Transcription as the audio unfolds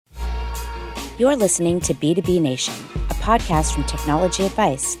You're listening to B2B Nation, a podcast from Technology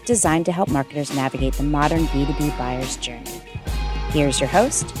Advice designed to help marketers navigate the modern B2B buyer's journey. Here's your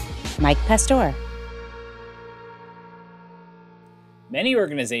host, Mike Pastor. Many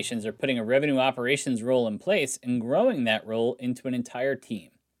organizations are putting a revenue operations role in place and growing that role into an entire team.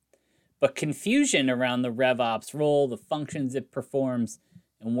 But confusion around the RevOps role, the functions it performs,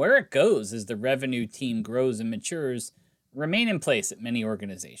 and where it goes as the revenue team grows and matures remain in place at many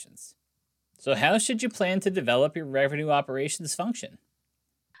organizations. So how should you plan to develop your revenue operations function?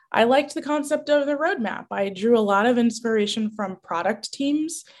 I liked the concept of the roadmap. I drew a lot of inspiration from product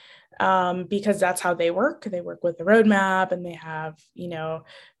teams because that's how they work. They work with the roadmap and they have,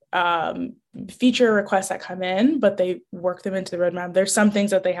 feature requests that come in, but they work them into the roadmap. There's some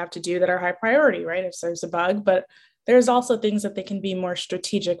things that they have to do that are high priority, right? If there's a bug, but there's also things that they can be more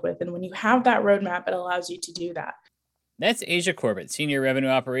strategic with. And when you have that roadmap, it allows you to do that. That's Asia Corbett, Senior Revenue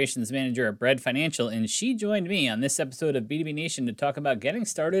Operations Manager at Bread Financial, and she joined me on this episode of B2B Nation to talk about getting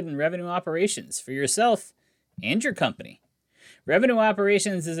started in revenue operations for yourself and your company. Revenue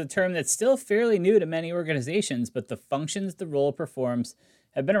operations is a term that's still fairly new to many organizations, but the functions the role performs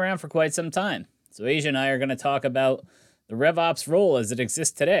have been around for quite some time. So Asia and I are going to talk about the RevOps role as it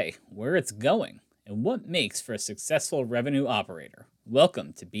exists today, where it's going, and what makes for a successful revenue operator.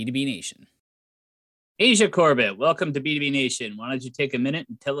 Welcome to B2B Nation. Asia Corbett, welcome to B2B Nation. Why don't you take a minute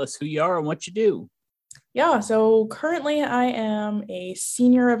and tell us who you are and what you do? Yeah, so currently I am a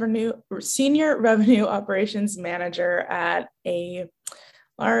senior revenue operations manager at a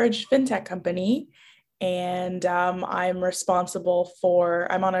large fintech company. And I'm on a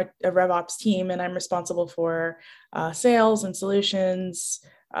RevOps team, and I'm responsible for sales and solutions,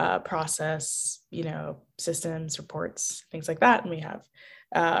 process, systems, reports, things like that. And we have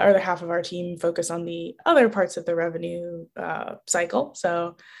other half of our team focus on the other parts of the revenue cycle.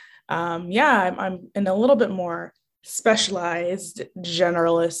 So I'm in a little bit more specialized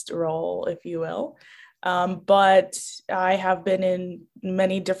generalist role, if you will. But I have been in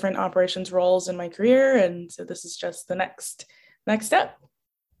many different operations roles in my career. And so this is just the next step.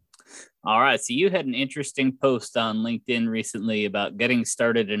 All right. So you had an interesting post on LinkedIn recently about getting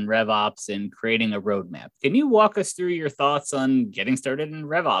started in RevOps and creating a roadmap. Can you walk us through your thoughts on getting started in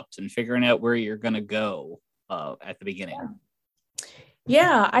RevOps and figuring out where you're going to go at the beginning?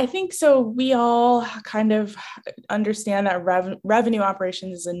 Yeah, I think so. We all kind of understand that revenue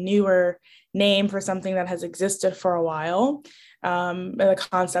operations is a newer name for something that has existed for a while. The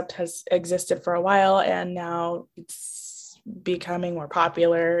concept has existed for a while, and now it's becoming more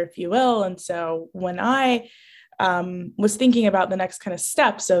popular, if you will. And so when I was thinking about the next kind of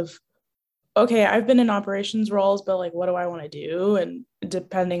steps of, okay, I've been in operations roles, but what do I want to do? And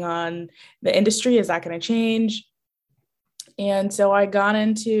depending on the industry, is that going to change? And so I got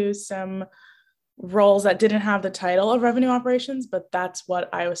into some roles that didn't have the title of revenue operations, but that's what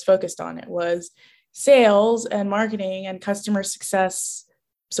I was focused on. It was sales and marketing and customer success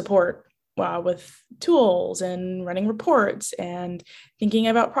support with tools and running reports and thinking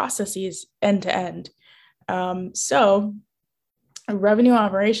about processes end to end. So revenue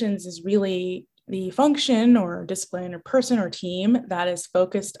operations is really the function or discipline or person or team that is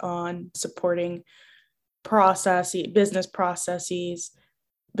focused on supporting business processes,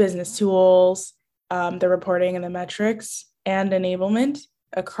 business tools, the reporting and the metrics and enablement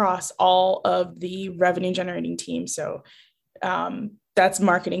across all of the revenue generating teams. So that's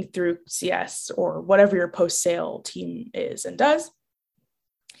marketing through CS or whatever your post-sale team is and does.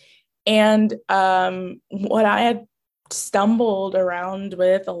 And what I had stumbled around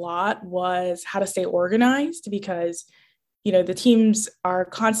with a lot was how to stay organized, because the teams are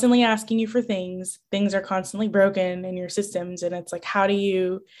constantly asking you for things are constantly broken in your systems. And it's how do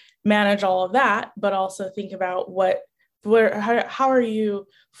you manage all of that, but also think about how are you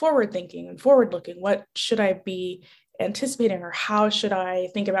forward thinking and forward looking? What should I be anticipating, or how should I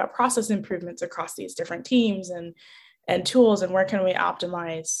think about process improvements across these different teams and tools, and where can we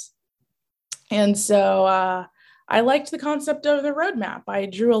optimize? And so I liked the concept of the roadmap. I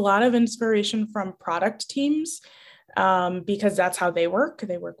drew a lot of inspiration from product teams because that's how they work.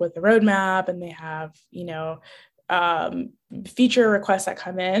 They work with the roadmap and they have, feature requests that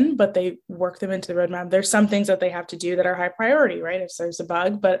come in, but they work them into the roadmap. There's some things that they have to do that are high priority, right? If there's a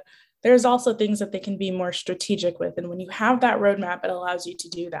bug, but there's also things that they can be more strategic with. And when you have that roadmap, it allows you to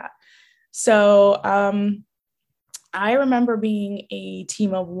do that. So I remember being a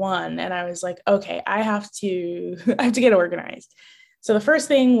team of one, and I was like, okay, I have to get organized. So the first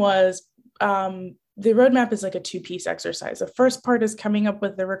thing was the roadmap is like a 2-piece exercise. The first part is coming up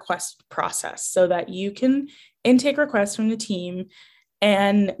with the request process so that you can intake requests from the team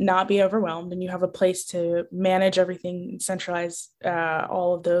and not be overwhelmed, and you have a place to manage everything, centralize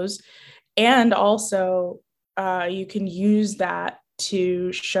all of those. And also you can use that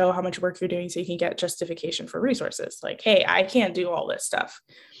to show how much work you're doing so you can get justification for resources. Like, hey, I can't do all this stuff.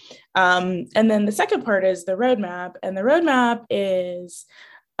 And then the second part is the roadmap. And the roadmap is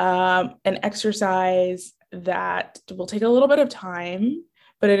an exercise that will take a little bit of time,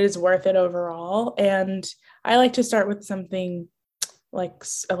 but it is worth it overall. And I like to start with something like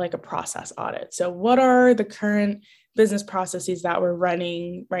a process audit. So what are the current business processes that we're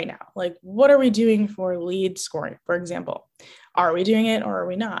running right now? Like, what are we doing for lead scoring, for example? Are we doing it or are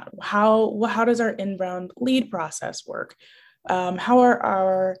we not? How does our inbound lead process work? How are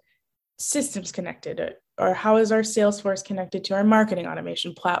our systems connected? Or how is our Salesforce connected to our marketing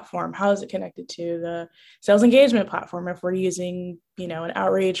automation platform? How is it connected to the sales engagement platform if we're using, an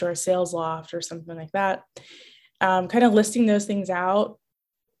Outreach or a Salesloft or something like that? Kind of listing those things out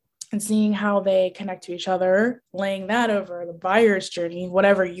and seeing how they connect to each other, laying that over the buyer's journey,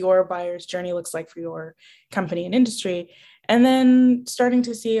 whatever your buyer's journey looks like for your company and industry, and then starting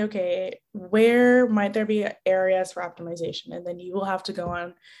to see, okay, where might there be areas for optimization? And then you will have to go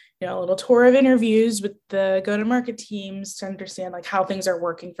on, a little tour of interviews with the go-to-market teams to understand like how things are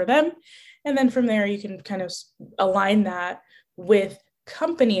working for them. And then from there, you can kind of align that with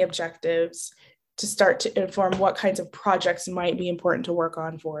company objectives to start to inform what kinds of projects might be important to work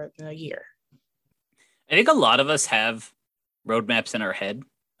on for the year. I think a lot of us have roadmaps in our head.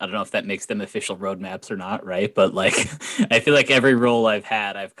 I don't know if that makes them official roadmaps or not, right? But like, I feel like every role I've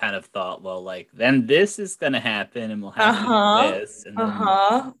had, I've kind of thought, well, like, then this is going to happen and we'll have to do this.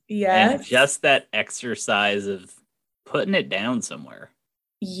 And Yes. And just that exercise of putting it down somewhere.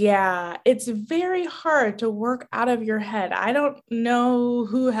 Yeah, it's very hard to work out of your head. I don't know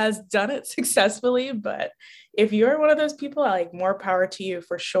who has done it successfully, but if you're one of those people, I like more power to you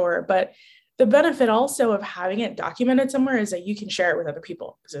for sure. But the benefit also of having it documented somewhere is that you can share it with other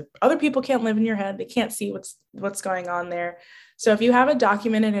people, because if other people can't live in your head, they can't see what's going on there. So if you have it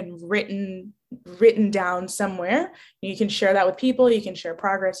documented and written down somewhere, you can share that with people. You can share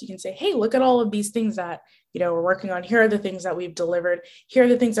progress. You can say, hey, look at all of these things that we're working on. Here are the things that we've delivered. Here are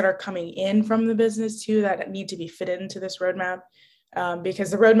the things that are coming in from the business too that need to be fit into this roadmap, because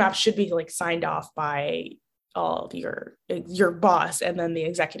the roadmap should be like signed off by all of your boss and then the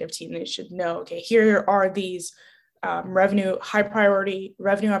executive team. They should know, okay, here are these high priority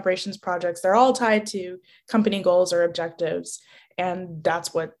revenue operations projects. They're all tied to company goals or objectives, and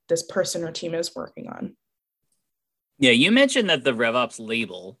that's what this person or team is working on. Yeah, you mentioned that the RevOps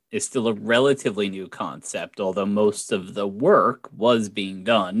label is still a relatively new concept, although most of the work was being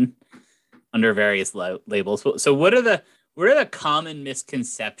done under various labels. So what are the common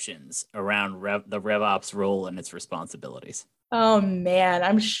misconceptions around the RevOps role and its responsibilities? Oh man,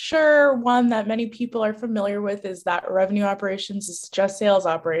 I'm sure one that many people are familiar with is that revenue operations is just sales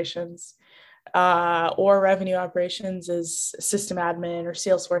operations, or revenue operations is system admin or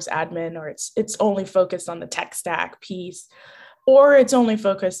Salesforce admin, or it's only focused on the tech stack piece, or it's only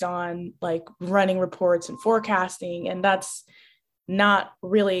focused on like running reports and forecasting. And that's not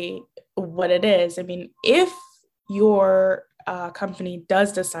really what it is. I mean, if your company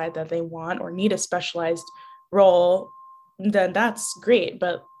does decide that they want or need a specialized role, then that's great.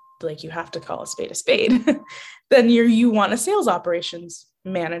 But like, you have to call a spade. Then you want a sales operations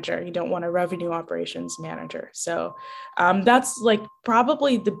manager. You don't want a revenue operations manager. So that's like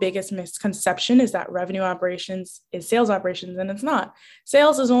probably the biggest misconception, is that revenue operations is sales operations, and it's not.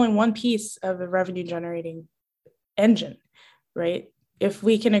 Sales is only one piece of the revenue generating engine, right? If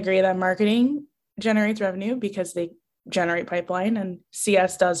we can agree that marketing generates revenue because they generate pipeline, and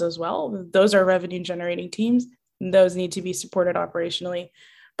CS does as well, those are revenue generating teams. Those need to be supported operationally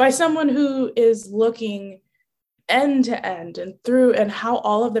by someone who is looking end to end and through, and how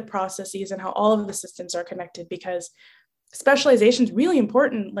all of the processes and how all of the systems are connected, because specialization is really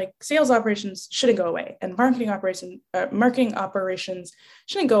important. Like, sales operations shouldn't go away, and marketing operations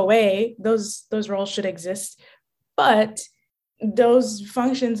shouldn't go away. Those roles should exist, but those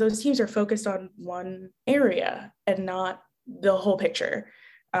functions, those teams are focused on one area and not the whole picture.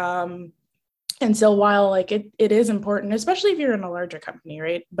 And so while like it is important, especially if you're in a larger company,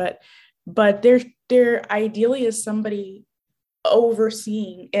 right? But there ideally is somebody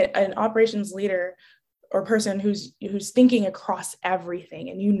overseeing it, an operations leader or person who's thinking across everything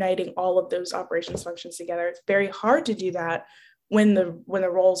and uniting all of those operations functions together. It's very hard to do that when the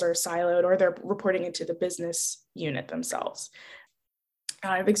roles are siloed or they're reporting into the business unit themselves.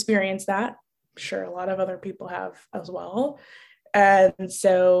 I've experienced that. I'm sure a lot of other people have as well. And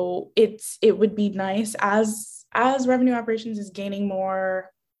so it would be nice as as revenue operations is gaining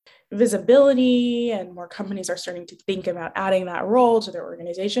more visibility and more companies are starting to think about adding that role to their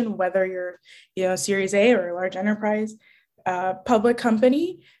organization, whether you're Series A or a large enterprise public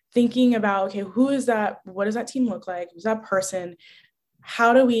company, thinking about, okay, who is that? What does that team look like? Who's that person?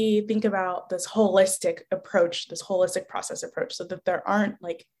 How do we think about this holistic approach, this holistic process approach, so that there aren't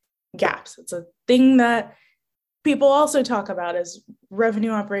like gaps? It's a thing that people also talk about as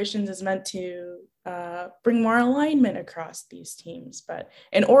revenue operations is meant to bring more alignment across these teams. But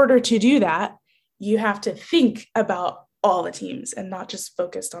in order to do that, you have to think about all the teams and not just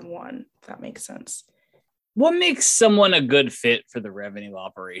focused on one, if that makes sense. What makes someone a good fit for the revenue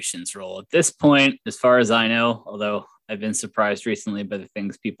operations role? At this point, as far as I know, although I've been surprised recently by the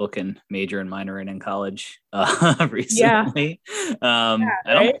things people can major and minor in college recently. I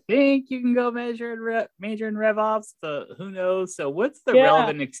don't think you can go major in RevOps, but who knows? So what's the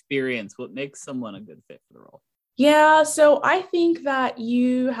relevant experience? What makes someone a good fit for the role? Yeah, so I think that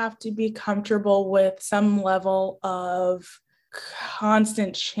you have to be comfortable with some level of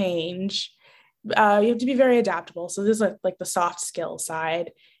constant change. You have to be very adaptable. So this is like the soft skill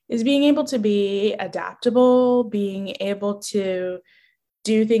side is being able to be adaptable, being able to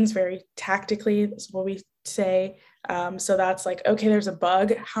do things very tactically. That's what we say. So that's like, okay, there's a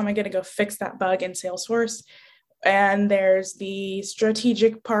bug. How am I going to go fix that bug in Salesforce? And there's the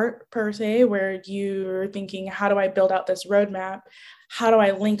strategic part per se, where you're thinking, how do I build out this roadmap? How do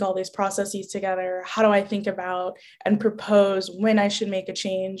I link all these processes together? How do I think about and propose when I should make a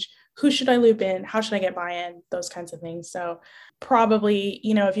change? Who should I loop in? How should I get buy-in? Those kinds of things. So probably,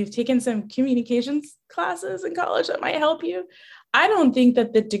 if you've taken some communications classes in college, that might help you. I don't think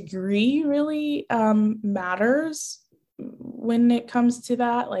that the degree really matters when it comes to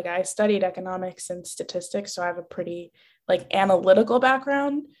that. Like I studied economics and statistics, so I have a pretty analytical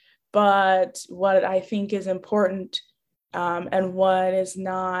background. But what I think is important and what is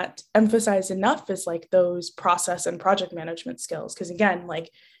not emphasized enough is those process and project management skills. Because again,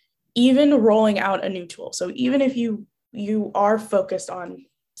 even rolling out a new tool. So even if you are focused on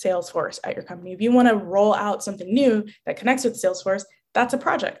Salesforce at your company, if you want to roll out something new that connects with Salesforce, that's a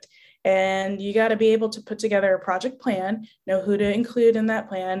project. And you got to be able to put together a project plan, know who to include in that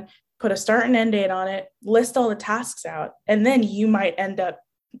plan, put a start and end date on it, list all the tasks out, and then you might end up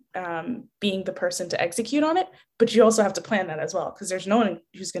being the person to execute on it. But you also have to plan that as well, because there's no one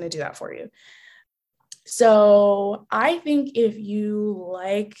who's going to do that for you. So I think if you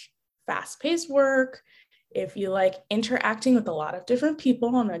like fast-paced work, if you like interacting with a lot of different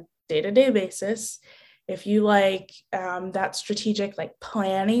people on a day-to-day basis, if you like that strategic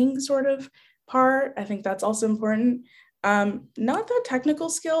planning sort of part, I think that's also important. Not that technical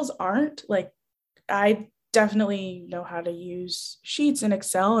skills aren't. I definitely know how to use sheets in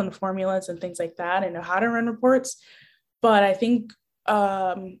Excel and formulas and things like that. I know how to run reports. But I think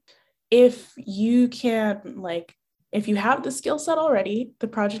if you can if you have the skill set already, the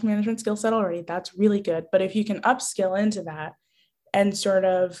project management skill set already, that's really good. But if you can upskill into that and sort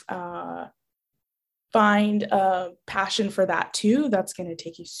of find a passion for that too, that's going to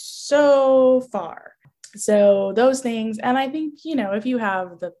take you so far. So those things. And I think, if you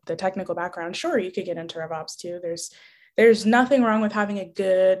have the technical background, sure, you could get into RevOps too. There's nothing wrong with having a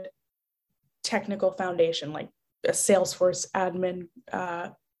good technical foundation, like a Salesforce admin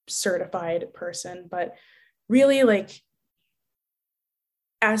certified person. But really,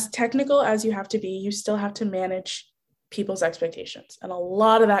 as technical as you have to be, you still have to manage people's expectations. And a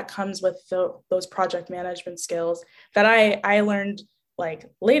lot of that comes with those project management skills that I learned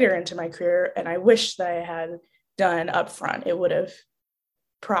later into my career. And I wish that I had done upfront. It would have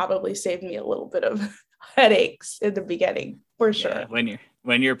probably saved me a little bit of headaches in the beginning, for sure. Yeah,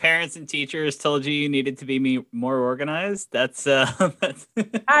 when your parents and teachers told you needed to be more organized, that's I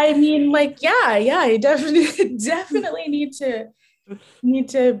mean, I definitely need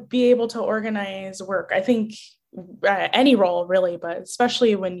to be able to organize work. I think any role really, but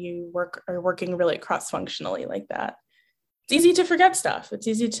especially when you are working really cross-functionally like that. It's easy to forget stuff. It's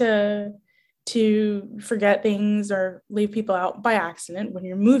easy to forget things or leave people out by accident when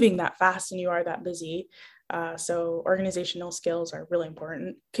you're moving that fast and you are that busy. So organizational skills are really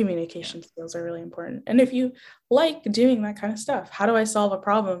important. Communication skills are really important. And if you like doing that kind of stuff, how do I solve a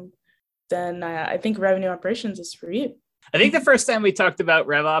problem? Then I think revenue operations is for you. I think the first time we talked about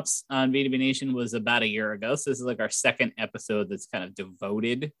RevOps on B2B Nation was about a year ago. So this is our second episode that's kind of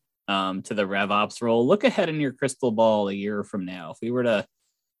devoted to the RevOps role. Look ahead in your crystal ball a year from now. If we were to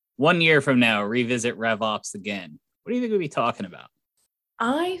 1 year from now revisit RevOps again, what do you think we'd be talking about?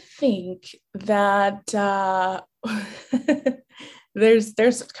 I think that there's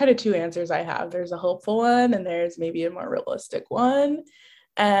kind of two answers I have. There's a hopeful one and there's maybe a more realistic one.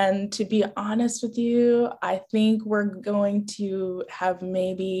 And to be honest with you, I think we're going to have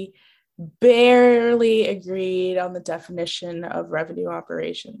maybe barely agreed on the definition of revenue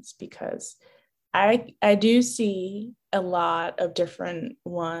operations, because I do see a lot of different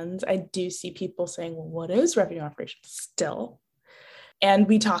ones. I do see people saying, well, what is revenue operations still? And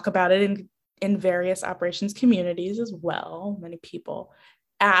we talk about it in various operations communities as well. Many people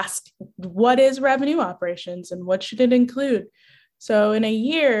ask, what is revenue operations and what should it include? So in a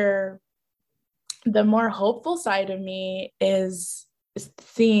year, the more hopeful side of me is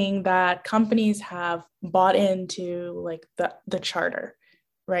seeing that companies have bought into like the charter,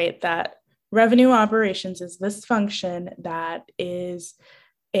 right? That revenue operations is this function that is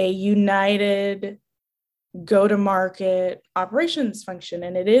a united go-to-market operations function.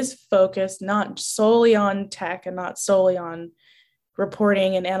 And it is focused not solely on tech and not solely on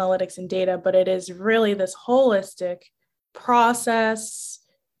reporting and analytics and data, but it is really this holistic process,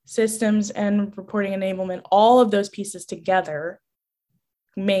 systems, and reporting enablement. All of those pieces together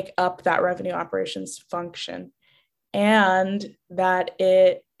make up that revenue operations function, and that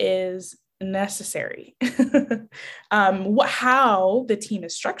it is necessary. How the team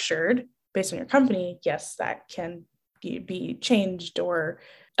is structured based on your company, yes, that can be changed or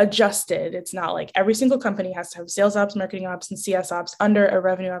adjusted. It's not like every single company has to have sales ops, marketing ops, and CS ops under a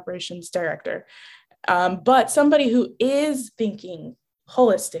revenue operations director. But somebody who is thinking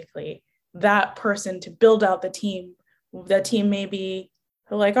holistically, that person to build out the team may be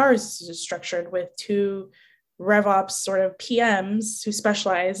like ours is structured with two RevOps sort of PMs who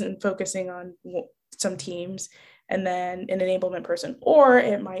specialize in focusing on some teams, and then an enablement person. Or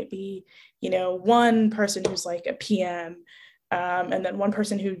it might be, one person who's like a PM, and then one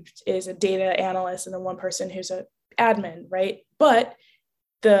person who is a data analyst, and then one person who's an admin, right? But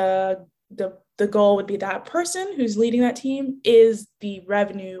the goal would be that person who's leading that team is the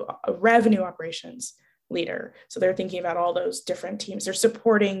revenue operations leader. So they're thinking about all those different teams. They're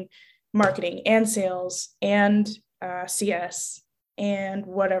supporting marketing and sales and CS and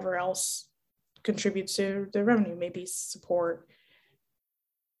whatever else contributes to the revenue, maybe support.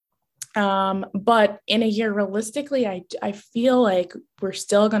 But in a year, realistically, I feel like we're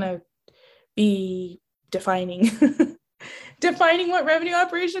still going to be defining what revenue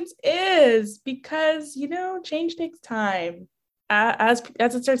operations is, because, change takes time. As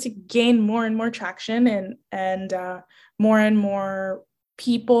it starts to gain more and more traction and more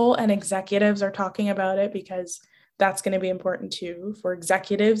people and executives are talking about it, because that's going to be important too, for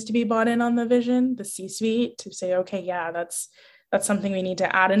executives to be bought in on the vision, the C-suite to say, okay, yeah, that's something we need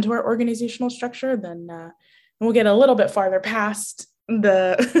to add into our organizational structure. Then we'll get a little bit farther past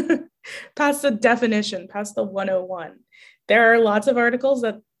the past the definition, past the 101. There are lots of articles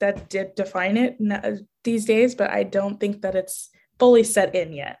that did define it these days, but I don't think that it's fully set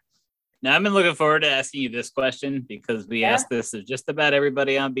in yet. Now, I've been looking forward to asking you this question, because we ask this of just about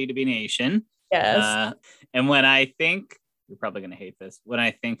everybody on B2B Nation. Yes. And when I think, you're probably going to hate this, when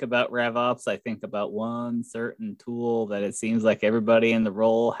I think about RevOps, I think about one certain tool that it seems like everybody in the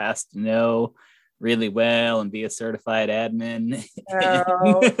role has to know really well and be a certified admin.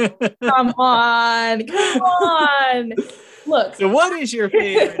 Oh, come on. Look. So what is your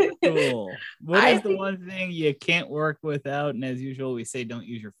favorite tool? What is the one thing you can't work without? And as usual, we say don't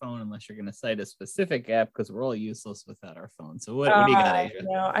use your phone unless you're going to cite a specific app, because we're all useless without our phone. So what do you got,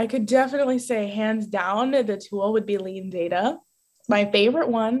 Asia? I could definitely say hands down the tool would be Lean Data. My favorite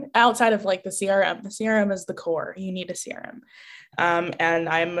one outside of like the CRM. The CRM is the core. You need a CRM. And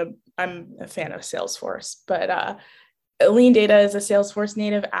I'm a fan of Salesforce, but Lean Data is a Salesforce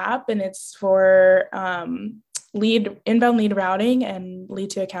native app, and it's for inbound lead routing and lead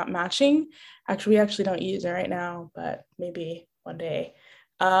to account matching. We actually don't use it right now, but maybe one day.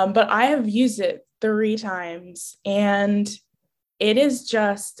 But I have used it 3 times, and it is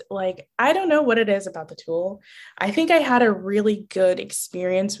just like, I don't know what it is about the tool. I think I had a really good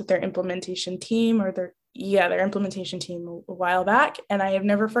experience with their implementation team, or their implementation team a while back, and I have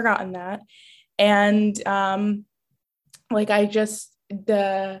never forgotten that. And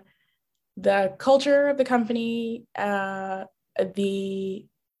the culture of the company, the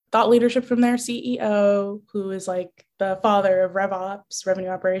thought leadership from their CEO, who is like the father of RevOps, revenue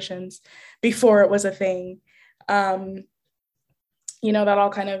operations, before it was a thing, that all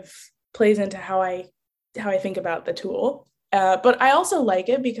kind of plays into how I think about the tool. But I also like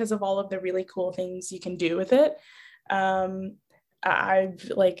it because of all of the really cool things you can do with it. I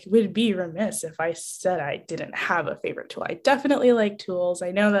would be remiss if I said I didn't have a favorite tool. I definitely like tools.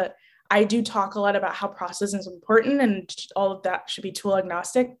 I know that I do talk a lot about how process is important and all of that should be tool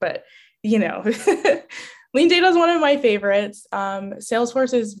agnostic, but Lean Data is one of my favorites.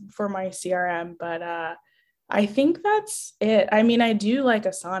 Salesforce is for my CRM, but I think that's it. I mean, I do like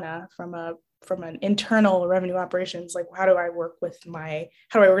Asana from an internal revenue operations, like how do I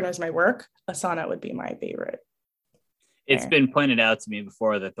organize my work? Asana would be my favorite. It's been pointed out to me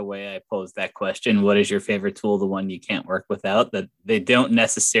before that the way I posed that question, what is your favorite tool, the one you can't work without, that they don't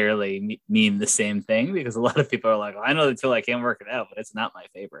necessarily mean the same thing, because a lot of people are like, I know the tool I can't work without, but it's not my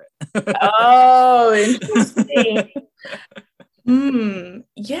favorite. Oh, interesting.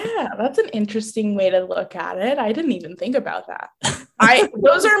 Yeah, that's an interesting way to look at it. I didn't even think about that.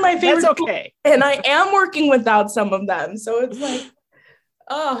 Those are my favorite. That's okay. And I am working without some of them. So it's like,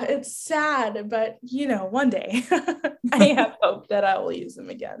 oh, it's sad, but one day I have hope that I will use them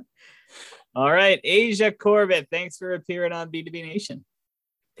again. All right, Asia Corbett, thanks for appearing on B2B Nation.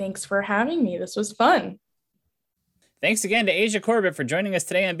 Thanks for having me. This was fun. Thanks again to Asia Corbett for joining us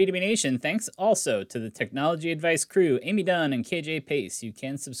today on B2B Nation. Thanks also to the Technology Advice crew, Amy Dunn and KJ Pace. You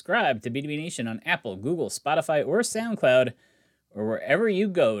can subscribe to B2B Nation on Apple, Google, Spotify, or SoundCloud, or wherever you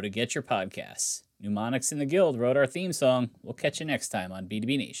go to get your podcasts. Mnemonics in the Guild wrote our theme song. We'll catch you next time on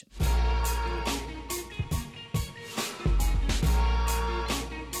B2B Nation.